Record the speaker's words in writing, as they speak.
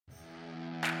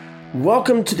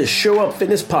Welcome to the Show Up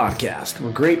Fitness Podcast,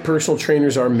 where great personal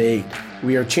trainers are made.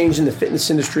 We are changing the fitness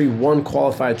industry one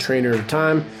qualified trainer at a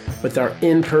time with our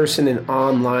in-person and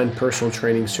online personal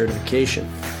training certification.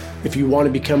 If you want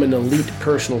to become an elite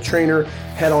personal trainer,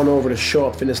 head on over to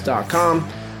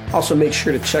showupfitness.com. Also, make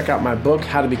sure to check out my book,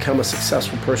 How to Become a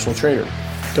Successful Personal Trainer.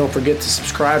 Don't forget to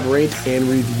subscribe, rate, and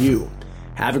review.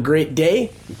 Have a great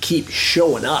day and keep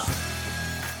showing up.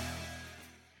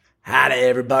 Howdy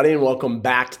everybody, and welcome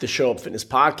back to the Show Up Fitness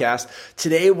Podcast.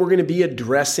 Today we're going to be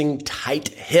addressing tight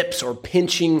hips or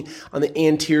pinching on the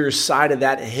anterior side of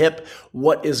that hip.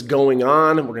 What is going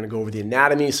on? We're going to go over the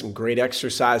anatomy, some great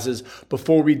exercises.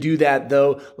 Before we do that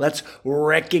though, let's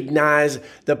recognize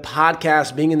the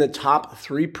podcast being in the top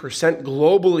 3%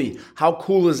 globally. How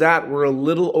cool is that? We're a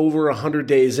little over 100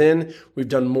 days in. We've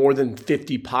done more than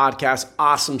 50 podcasts,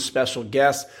 awesome special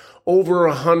guests. Over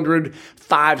 100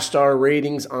 5-star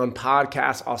ratings on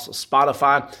podcasts, also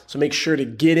Spotify. So make sure to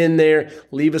get in there,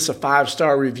 leave us a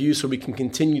 5-star review so we can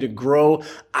continue to grow.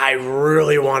 I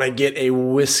really want to get a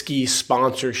whiskey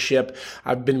sponsorship.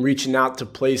 I've been reaching out to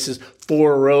places.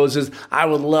 Four Roses. I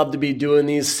would love to be doing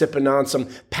these, sipping on some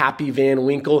Pappy Van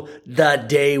Winkle. The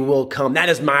day will come. That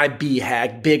is my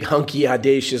BHAG, big, hunky,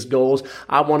 audacious goals.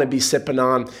 I want to be sipping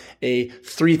on a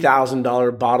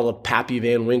 $3,000 bottle of Pappy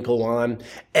Van Winkle on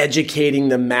educating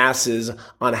the masses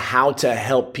on how to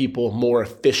help people more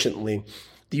efficiently.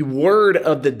 The word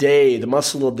of the day, the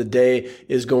muscle of the day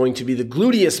is going to be the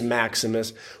gluteus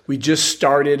maximus. We just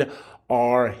started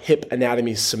our hip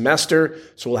anatomy semester.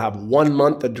 So we'll have 1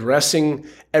 month addressing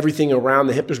everything around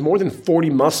the hip. There's more than 40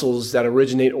 muscles that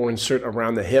originate or insert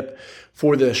around the hip.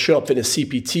 For the Show Up Fitness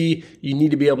CPT, you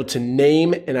need to be able to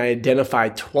name and identify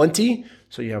 20.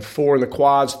 So you have 4 in the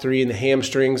quads, 3 in the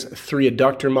hamstrings, 3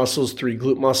 adductor muscles, 3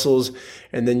 glute muscles,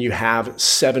 and then you have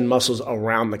 7 muscles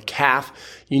around the calf.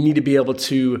 You need to be able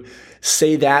to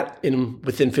say that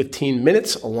within 15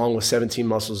 minutes, along with 17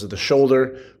 muscles of the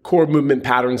shoulder, core movement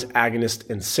patterns, agonist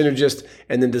and synergist,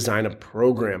 and then design a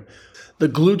program. The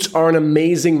glutes are an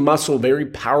amazing muscle, very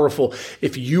powerful.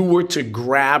 If you were to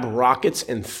grab rockets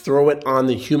and throw it on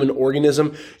the human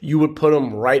organism, you would put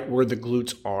them right where the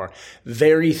glutes are.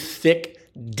 Very thick,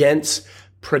 dense,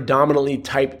 predominantly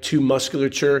type 2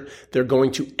 musculature. They're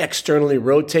going to externally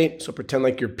rotate. So pretend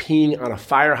like you're peeing on a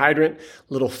fire hydrant.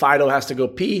 Little Fido has to go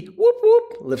pee. Whoop,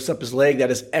 whoop. Lifts up his leg. That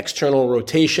is external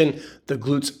rotation. The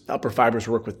glutes, upper fibers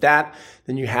work with that.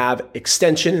 Then you have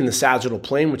extension in the sagittal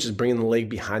plane, which is bringing the leg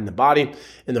behind the body.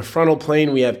 In the frontal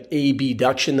plane, we have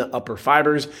abduction, the upper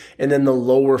fibers. And then the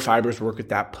lower fibers work with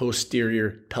that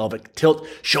posterior pelvic tilt.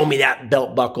 Show me that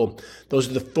belt buckle. Those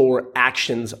are the 4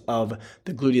 actions of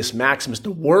the gluteus maximus.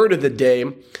 The word of the day,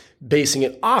 basing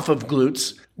it off of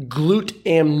glutes, glute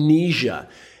amnesia.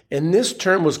 And this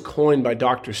term was coined by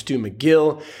Dr. Stu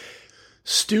McGill.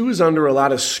 Stu is under a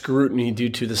lot of scrutiny due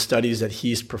to the studies that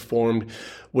he's performed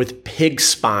with pig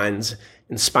spines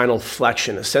and spinal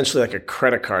flexion, essentially like a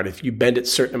credit card. If you bend it a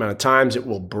certain amount of times, it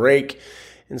will break.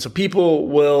 And so people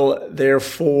will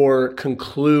therefore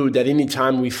conclude that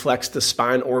anytime we flex the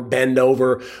spine or bend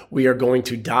over, we are going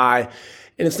to die.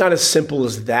 And it's not as simple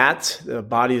as that. The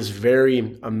body is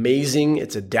very amazing.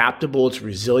 It's adaptable. It's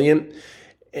resilient.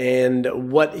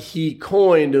 And what he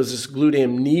coined was this glute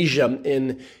amnesia.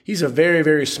 And he's a very,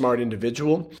 very smart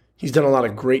individual. He's done a lot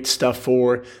of great stuff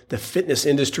for the fitness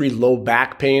industry, low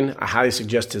back pain. I highly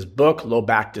suggest his book, Low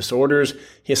Back Disorders.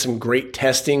 He has some great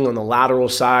testing on the lateral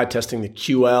side, testing the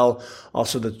QL,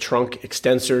 also the trunk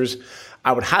extensors.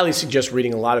 I would highly suggest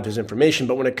reading a lot of his information,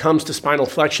 but when it comes to spinal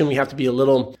flexion, we have to be a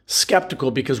little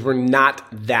skeptical because we're not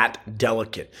that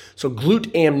delicate. So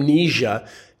glute amnesia,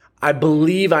 I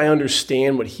believe I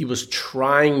understand what he was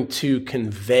trying to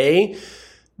convey.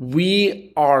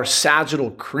 We are sagittal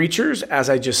creatures.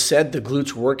 As I just said, the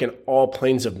glutes work in all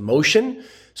planes of motion.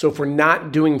 So if we're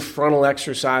not doing frontal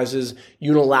exercises,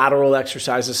 unilateral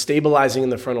exercises, stabilizing in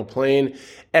the frontal plane,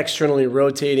 externally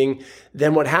rotating,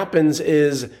 then what happens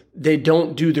is they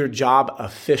don't do their job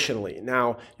efficiently.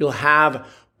 Now, you'll have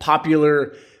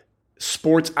popular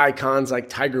sports icons like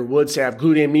Tiger Woods say, I have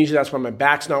glute amnesia, that's why my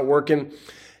back's not working.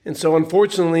 And so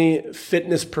unfortunately,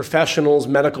 fitness professionals,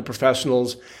 medical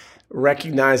professionals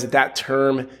recognize that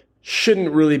term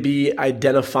shouldn't really be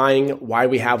identifying why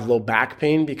we have low back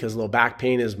pain, because low back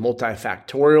pain is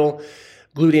multifactorial.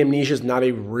 Glute amnesia is not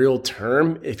a real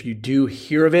term. If you do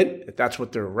hear of it, if that's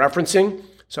what they're referencing.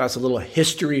 So that's a little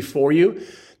history for you.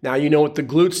 Now you know what the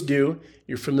glutes do.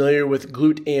 You're familiar with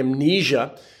glute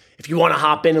amnesia. If you want to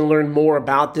hop in and learn more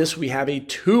about this, we have a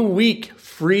 2-week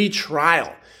free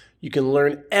trial. You can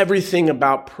learn everything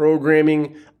about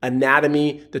programming,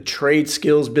 anatomy, the trade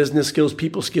skills, business skills,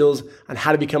 people skills, on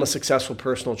how to become a successful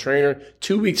personal trainer.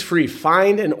 2 weeks free.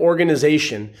 Find an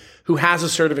organization who has a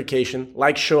certification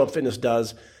like Show Up Fitness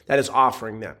does that is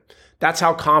offering that. That's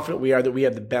how confident we are that we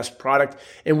have the best product,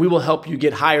 and we will help you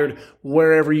get hired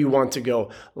wherever you want to go.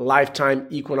 Lifetime,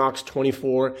 Equinox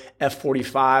 24,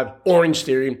 F45, Orange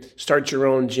Theory, start your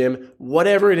own gym.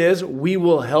 Whatever it is, we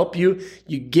will help you.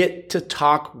 You get to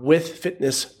talk with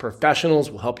fitness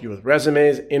professionals. We'll help you with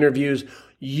resumes, interviews,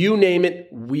 you name it,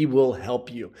 we will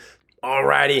help you.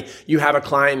 Alrighty, you have a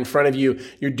client in front of you,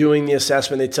 you're doing the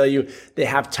assessment, they tell you they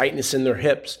have tightness in their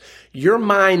hips. Your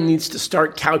mind needs to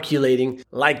start calculating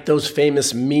like those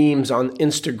famous memes on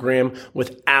Instagram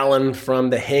with Alan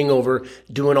from The Hangover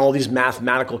doing all these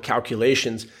mathematical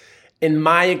calculations. In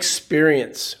my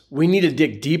experience, we need to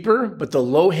dig deeper, but the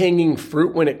low-hanging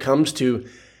fruit when it comes to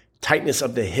tightness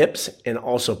of the hips and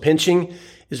also pinching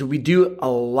is we do a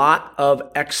lot of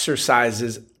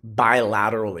exercises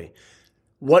bilaterally.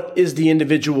 What is the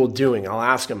individual doing? I'll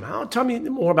ask them, tell me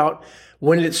more about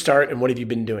when did it start and what have you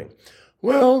been doing?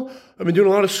 Well, I've been doing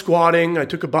a lot of squatting. I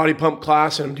took a body pump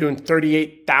class and I'm doing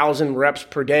 38,000 reps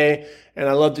per day. And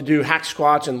I love to do hack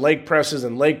squats and leg presses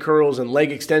and leg curls and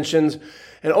leg extensions.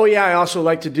 And oh yeah, I also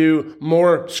like to do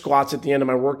more squats at the end of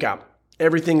my workout.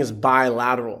 Everything is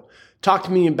bilateral. Talk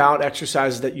to me about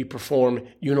exercises that you perform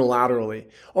unilaterally.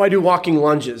 Oh, I do walking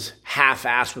lunges,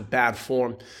 half-assed with bad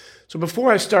form. So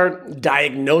before I start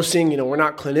diagnosing, we're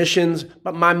not clinicians,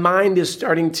 but my mind is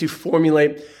starting to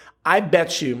formulate, I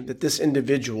bet you that this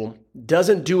individual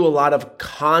doesn't do a lot of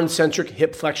concentric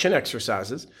hip flexion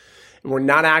exercises, and we're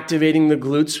not activating the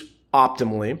glutes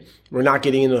optimally. We're not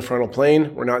getting into the frontal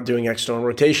plane. We're not doing external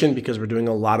rotation because we're doing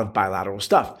a lot of bilateral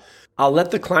stuff. I'll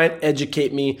let the client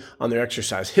educate me on their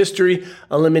exercise history,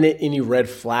 eliminate any red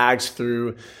flags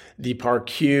through the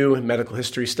PAR-Q, medical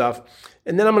history stuff.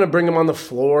 And then I'm going to bring them on the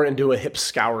floor and do a hip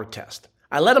scour test.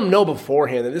 I let them know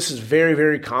beforehand that this is very,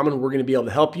 very common. We're going to be able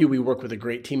to help you. We work with a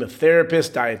great team of therapists,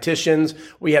 dietitians.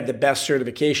 We have the best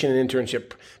certification and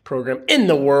internship program in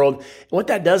the world. And what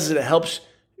that does is it helps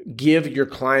give your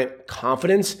client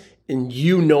confidence in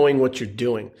you knowing what you're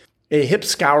doing. A hip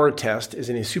scour test is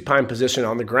in a supine position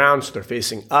on the ground, so they're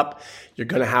facing up. You're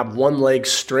going to have one leg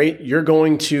straight. You're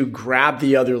going to grab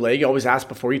the other leg. You always ask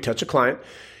before you touch a client.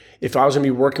 If I was going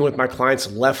to be working with my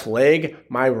client's left leg,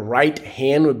 my right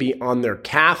hand would be on their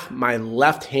calf. My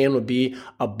left hand would be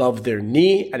above their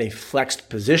knee at a flexed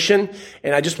position.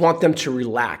 And I just want them to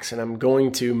relax. And I'm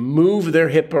going to move their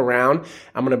hip around.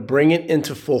 I'm going to bring it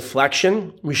into full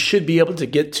flexion. We should be able to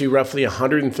get to roughly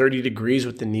 130 degrees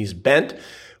with the knees bent,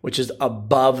 which is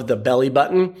above the belly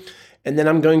button. And then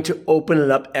I'm going to open it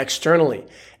up externally.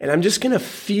 And I'm just going to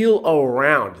feel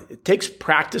around. It takes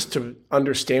practice to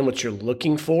understand what you're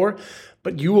looking for,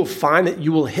 but you will find that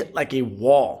you will hit like a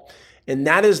wall. And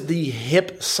that is the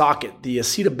hip socket, the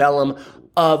acetabellum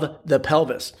of the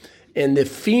pelvis. And the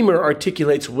femur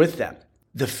articulates with that.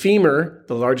 The femur,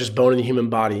 the largest bone in the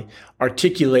human body,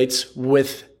 articulates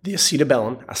with the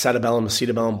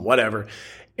acetabellum, whatever.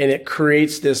 And it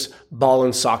creates this ball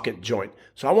and socket joint.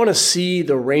 So I want to see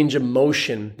the range of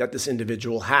motion that this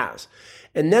individual has.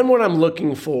 And then what I'm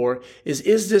looking for is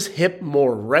this hip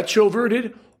more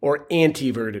retroverted or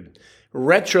antiverted?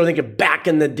 Retro, think of back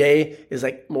in the day, is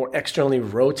like more externally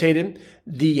rotated.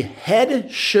 The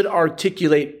head should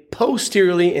articulate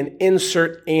posteriorly and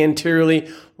insert anteriorly,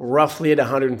 roughly at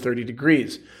 130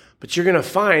 degrees. But you're going to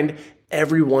find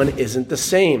everyone isn't the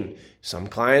same. Some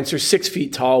clients are 6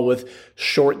 feet tall with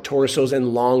short torsos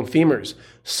and long femurs.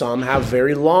 Some have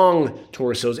very long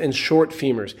torsos and short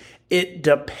femurs. It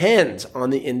depends on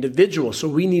the individual. So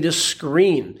we need to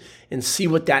screen and see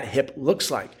what that hip looks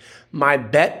like. My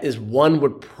bet is one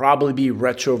would probably be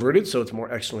retroverted, so it's more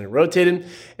externally rotated,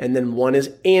 and then one is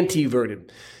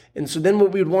antiverted. And so then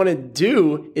what we would want to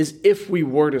do is if we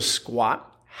were to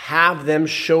squat, have them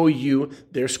show you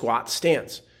their squat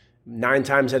stance. 9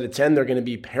 times out of 10, they're going to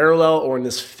be parallel or in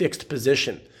this fixed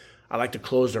position. I like to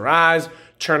close their eyes,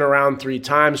 turn around 3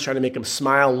 times, try to make them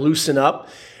smile, loosen up.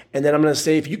 And then I'm going to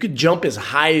say, if you could jump as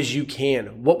high as you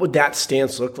can, what would that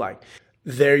stance look like?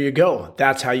 There you go.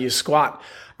 That's how you squat.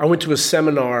 I went to a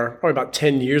seminar probably about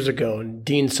 10 years ago, and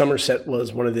Dean Somerset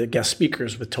was one of the guest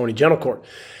speakers with Tony Gentilcourt.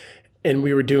 And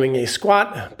we were doing a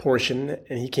squat portion,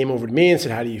 and he came over to me and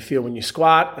said, how do you feel when you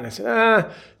squat? And I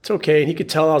said, it's okay. And he could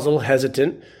tell I was a little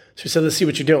hesitant. So he said, let's see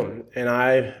what you're doing. And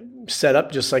I set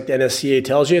up just like the NSCA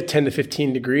tells you, 10 to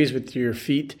 15 degrees with your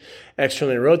feet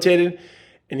externally rotated.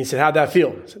 And he said, how'd that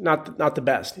feel? I said, not the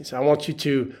best. He said, I want you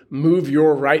to move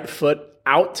your right foot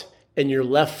out and your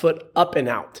left foot up and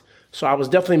out. So I was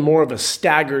definitely more of a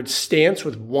staggered stance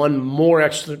with one more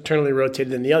externally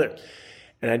rotated than the other.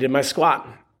 And I did my squat.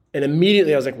 And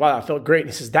immediately I was like, wow, that felt great. And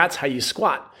he says, that's how you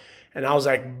squat. And I was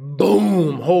like,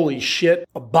 boom, holy shit.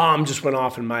 A bomb just went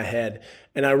off in my head.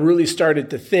 And I really started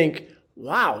to think,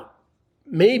 wow,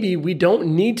 maybe we don't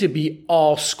need to be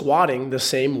all squatting the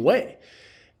same way.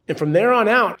 And from there on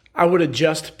out, I would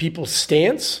adjust people's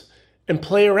stance and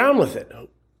play around with it.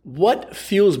 What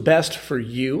feels best for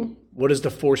you? What does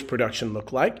the force production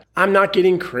look like? I'm not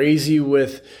getting crazy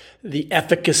with the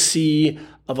efficacy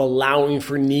of allowing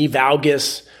for knee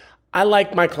valgus. I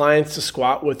like my clients to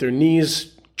squat with their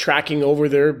knees tracking over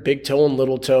their big toe and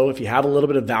little toe. If you have a little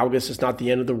bit of valgus, it's not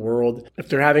the end of the world. If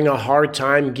they're having a hard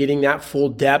time getting that full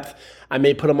depth, I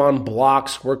may put them on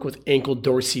blocks, work with ankle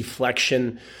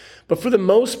dorsiflexion. But for the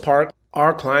most part,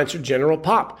 our clients are general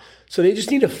pop. So they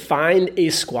just need to find a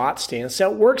squat stance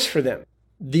that works for them.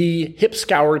 The hip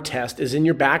scour test is in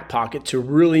your back pocket to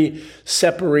really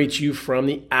separate you from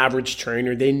the average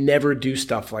trainer. They never do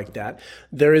stuff like that.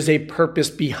 There is a purpose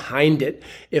behind it.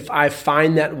 If I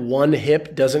find that one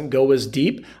hip doesn't go as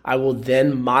deep, I will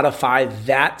then modify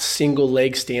that single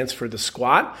leg stance for the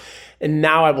squat. And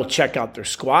now I will check out their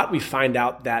squat. We find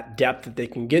out that depth that they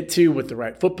can get to with the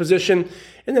right foot position.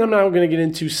 And then I'm now going to get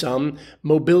into some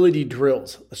mobility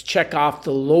drills. Let's check off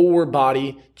the lower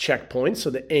body checkpoints. So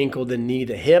the ankle, the knee,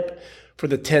 the hip. For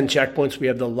the 10 checkpoints, we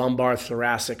have the lumbar,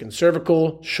 thoracic, and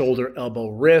cervical, shoulder, elbow,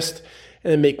 wrist,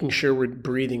 and then making sure we're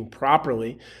breathing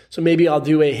properly. So maybe I'll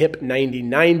do a hip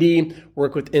 90-90,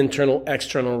 work with internal,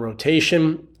 external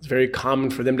rotation. It's very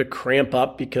common for them to cramp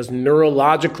up because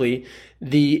neurologically,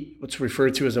 what's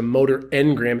referred to as a motor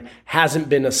engram hasn't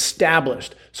been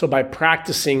established. So by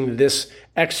practicing this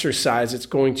exercise, it's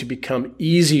going to become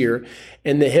easier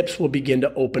and the hips will begin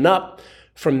to open up.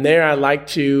 From there, I like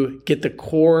to get the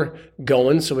core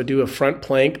going. So I do a front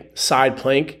plank, side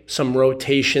plank, some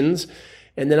rotations,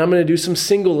 and then I'm going to do some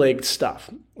single leg stuff.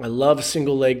 I love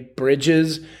single leg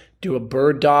bridges. Do a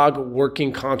bird dog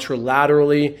working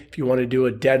contralaterally if you want to do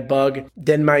a dead bug.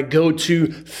 Then my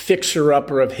go-to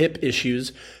fixer-upper of hip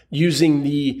issues using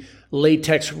the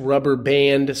latex rubber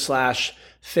band /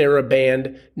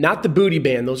 TheraBand, not the booty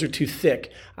band. Those are too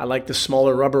thick. I like the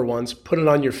smaller rubber ones. Put it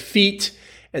on your feet,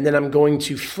 and then I'm going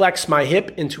to flex my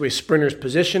hip into a sprinter's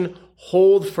position,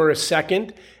 hold for a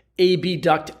second,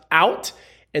 abduct out,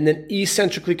 and then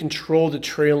eccentrically control the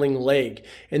trailing leg.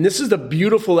 And this is the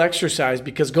beautiful exercise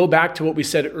because go back to what we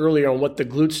said earlier on what the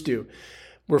glutes do.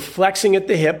 We're flexing at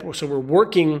the hip, so we're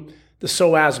working the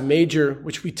psoas major,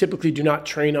 which we typically do not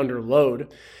train under load.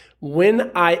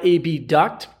 When I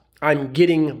abduct, I'm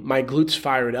getting my glutes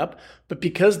fired up, but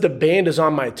because the band is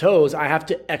on my toes, I have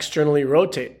to externally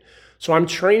rotate. So I'm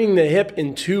training the hip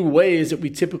in two ways that we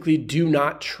typically do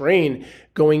not train,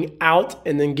 going out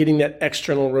and then getting that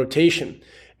external rotation.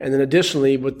 And then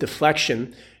additionally, with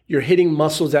deflection, you're hitting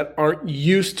muscles that aren't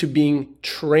used to being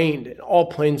trained in all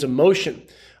planes of motion.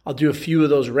 I'll do a few of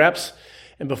those reps.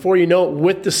 And before you know it,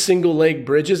 with the single leg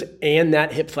bridges and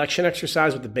that hip flexion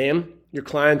exercise with the band, your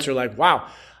clients are like, wow,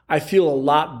 I feel a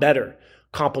lot better.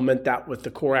 Complement that with the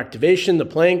core activation, the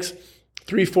planks,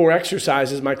 3-4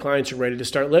 exercises, my clients are ready to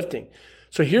start lifting.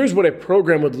 So here's what a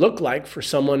program would look like for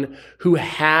someone who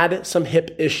had some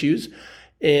hip issues.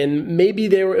 And maybe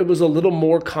it was a little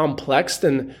more complex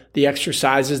than the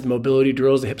exercises, the mobility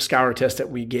drills, the hip scour test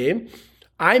that we gave.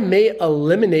 I may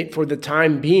eliminate for the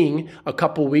time being a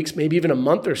couple weeks, maybe even a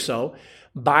month or so,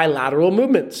 bilateral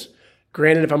movements.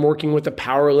 Granted, if I'm working with a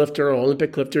power lifter or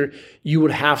Olympic lifter, you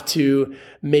would have to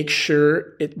make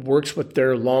sure it works with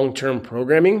their long-term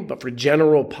programming. But for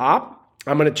general pop,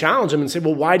 I'm going to challenge them and say,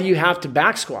 well, why do you have to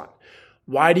back squat?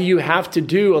 Why do you have to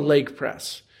do a leg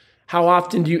press? How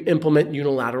often do you implement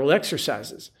unilateral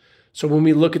exercises? So when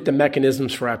we look at the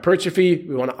mechanisms for hypertrophy,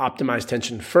 we want to optimize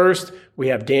tension first. We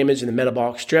have damage and the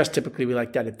metabolic stress. Typically, we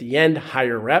like that at the end,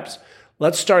 higher reps.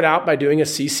 Let's start out by doing a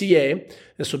CCA.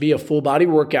 This will be a full body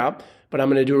workout, but I'm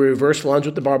going to do a reverse lunge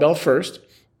with the barbell first.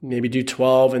 Maybe do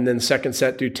 12 and then second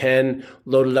set do 10,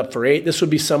 load it up for 8. This would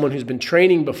be someone who's been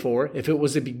training before. If it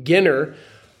was a beginner,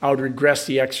 I would regress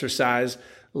the exercise,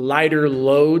 lighter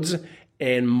loads,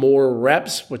 and more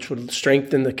reps, which would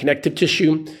strengthen the connective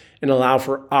tissue and allow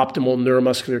for optimal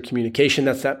neuromuscular communication.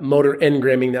 That's that motor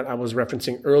engramming that I was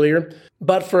referencing earlier.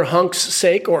 But for hunk's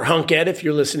sake, or hunk ed if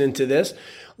you're listening to this,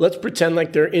 let's pretend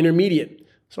like they're intermediate.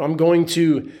 So I'm going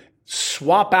to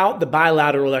swap out the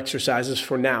bilateral exercises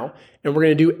for now, and we're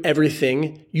going to do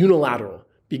everything unilateral,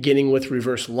 beginning with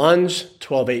reverse lunge,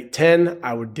 12, 8, 10.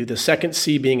 I would do the second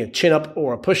C being a chin up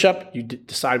or a push up. You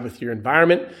decide with your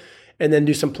environment. and then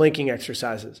do some planking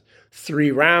exercises.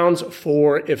 3 rounds,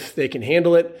 4 if they can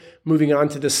handle it. Moving on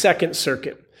to the second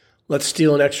circuit. Let's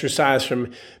steal an exercise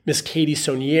from Miss Katie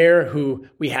Saunier, who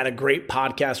we had a great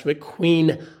podcast with,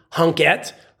 Queen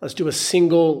Hunkette. Let's do a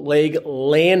single leg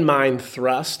landmine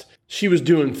thrust. She was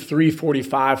doing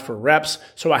 345 for reps,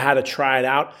 so I had to try it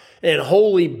out. And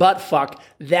holy butt fuck,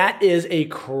 that is a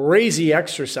crazy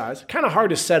exercise. Kind of hard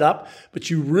to set up, but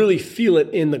you really feel it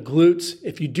in the glutes.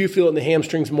 If you do feel it in the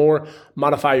hamstrings more,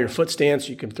 modify your foot stance.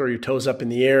 You can throw your toes up in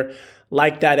the air.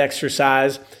 Like that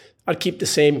exercise. I'd keep the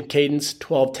same cadence,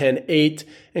 12, 10, 8,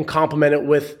 and complement it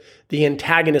with the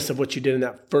antagonist of what you did in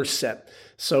that first set.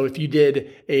 So if you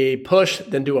did a push,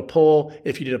 then do a pull.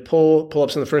 If you did a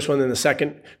pull-ups on the first one, then the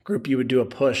second group, you would do a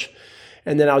push.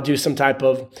 And then I'll do some type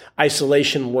of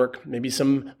isolation work, maybe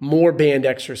some more band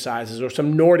exercises or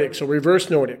some Nordics or reverse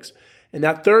Nordics. In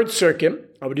that third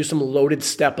circuit, I would do some loaded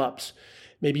step-ups.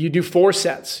 Maybe you do 4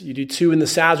 sets. You do 2 in the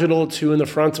sagittal, 2 in the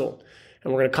frontal.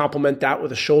 And we're going to complement that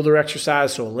with a shoulder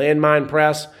exercise, so a landmine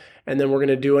press. And then we're going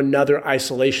to do another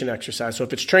isolation exercise. So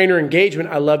if it's trainer engagement,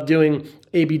 I love doing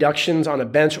abductions on a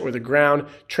bench or the ground.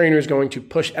 Trainer is going to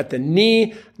push at the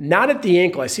knee, not at the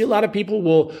ankle. I see a lot of people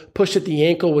will push at the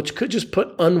ankle, which could just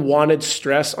put unwanted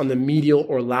stress on the medial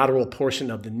or lateral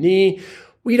portion of the knee.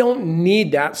 We don't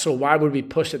need that, so why would we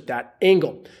push at that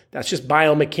angle? That's just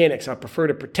biomechanics. I prefer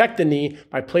to protect the knee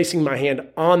by placing my hand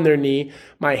on their knee,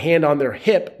 my hand on their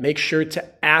hip. Make sure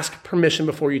to ask permission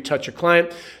before you touch your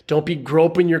client. Don't be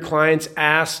groping your client's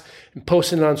ass and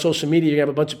posting it on social media. You have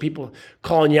a bunch of people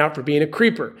calling you out for being a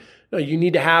creeper. No, you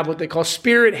need to have what they call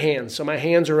spirit hands. So my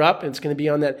hands are up, and it's going to be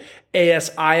on that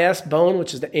ASIS bone,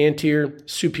 which is the anterior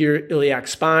superior iliac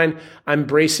spine. I'm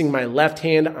bracing my left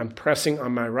hand. I'm pressing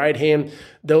on my right hand.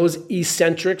 Those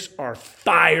eccentrics are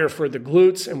fire for the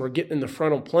glutes, and we're getting in the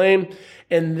frontal plane.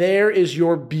 And there is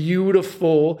your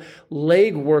beautiful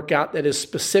leg workout that is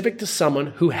specific to someone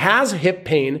who has hip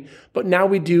pain, but now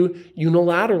we do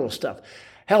unilateral stuff.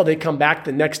 Hell, they come back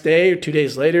the next day or 2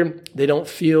 days later. They don't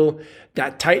feel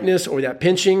that tightness or that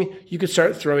pinching. You could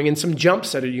start throwing in some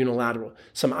jumps that are unilateral,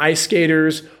 some ice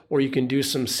skaters, or you can do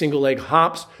some single leg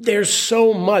hops. There's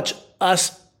so much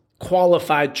us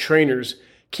qualified trainers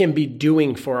can be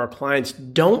doing for our clients.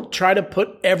 Don't try to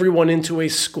put everyone into a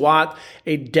squat,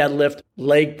 a deadlift,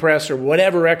 leg press, or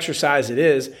whatever exercise it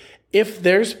is. If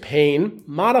there's pain,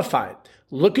 modify it.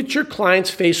 Look at your client's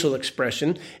facial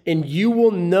expression, and you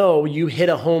will know you hit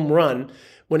a home run.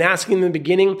 When asking in the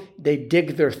beginning, they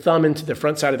dig their thumb into the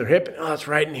front side of their hip. Oh, it's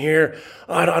right in here.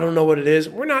 Oh, I don't know what it is.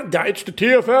 It's the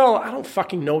TFL. I don't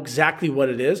fucking know exactly what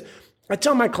it is. I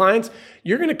tell my clients,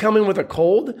 you're going to come in with a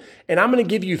cold, and I'm going to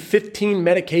give you 15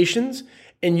 medications,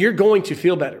 and you're going to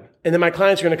feel better. And then my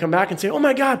clients are going to come back and say, oh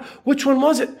my God, which one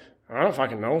was it? I don't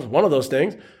fucking know. It was one of those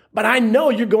things. But I know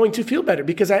you're going to feel better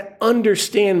because I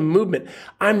understand movement.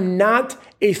 I'm not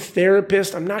a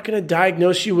therapist. I'm not going to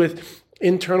diagnose you with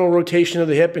internal rotation of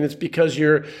the hip and it's because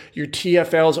your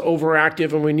TFL is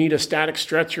overactive and we need a static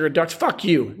stretch or a duct. Fuck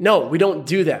you. No, we don't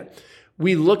do that.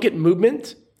 We look at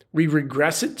movement, we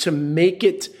regress it to make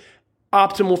it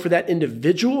optimal for that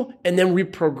individual, and then we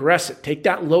progress it. Take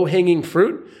that low-hanging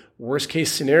fruit. Worst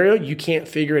case scenario, you can't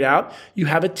figure it out. You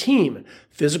have a team,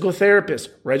 physical therapists,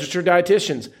 registered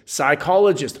dietitians,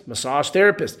 psychologists, massage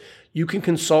therapists. You can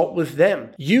consult with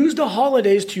them. Use the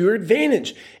holidays to your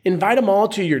advantage. Invite them all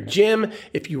to your gym.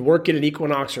 If you work at an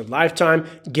Equinox or Lifetime,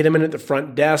 get them in at the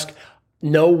front desk.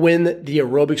 Know when the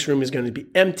aerobics room is going to be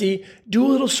empty. Do a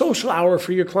little social hour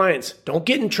for your clients. Don't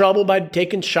get in trouble by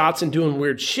taking shots and doing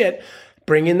weird shit.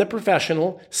 Bring in the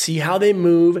professional, see how they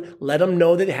move, let them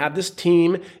know that they have this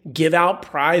team, give out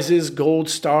prizes, gold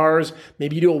stars,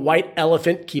 maybe you do a white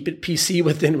elephant, keep it PC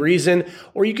within reason,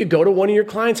 or you could go to one of your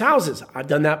clients' houses. I've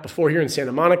done that before here in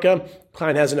Santa Monica.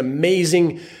 Client has an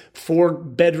amazing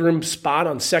 4-bedroom spot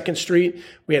on 2nd Street.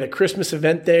 We had a Christmas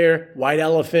event there, white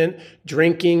elephant,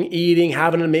 drinking, eating,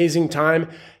 having an amazing time.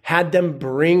 Had them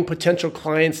bring potential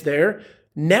clients there,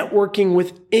 networking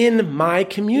within my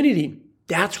community.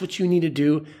 That's what you need to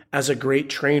do as a great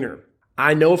trainer.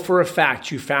 I know for a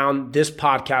fact you found this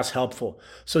podcast helpful.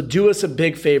 So do us a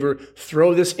big favor,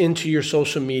 throw this into your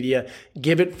social media,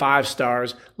 give it 5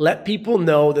 stars. Let people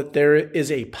know that there is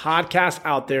a podcast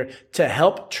out there to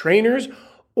help trainers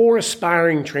or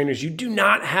aspiring trainers. You do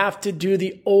not have to do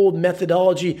the old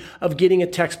methodology of getting a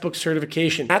textbook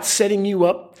certification. That's setting you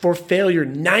up for failure.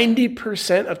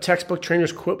 90% of textbook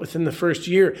trainers quit within the first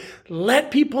year. Let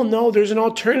people know there's an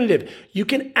alternative. You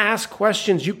can ask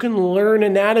questions. You can learn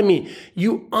anatomy.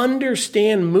 You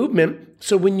understand movement.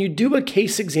 So when you do a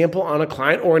case example on a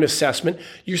client or an assessment,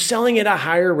 you're selling at a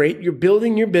higher rate, you're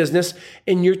building your business,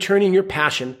 and you're turning your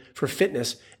passion for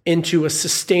fitness into a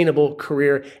sustainable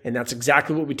career. And that's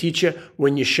exactly what we teach you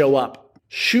when you show up.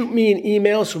 Shoot me an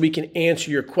email so we can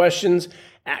answer your questions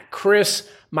at Chris,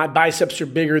 my biceps are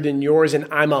bigger than yours and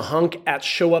I'm a hunk at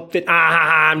showupfit.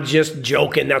 I'm just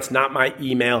joking. That's not my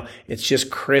email. It's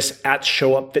just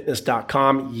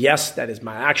chris@showupfitness.com. Yes, that is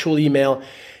my actual email.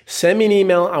 Send me an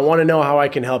email. I want to know how I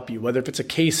can help you, whether if it's a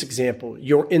case example,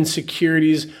 your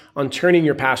insecurities on turning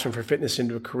your passion for fitness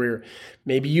into a career.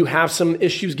 Maybe you have some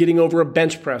issues getting over a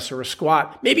bench press or a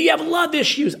squat. Maybe you have love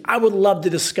issues. I would love to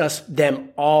discuss them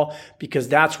all because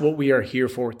that's what we are here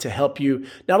for, to help you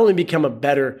not only become a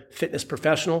better fitness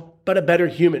professional, but a better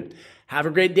human. Have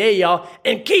a great day, y'all,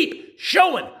 and keep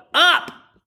showing up.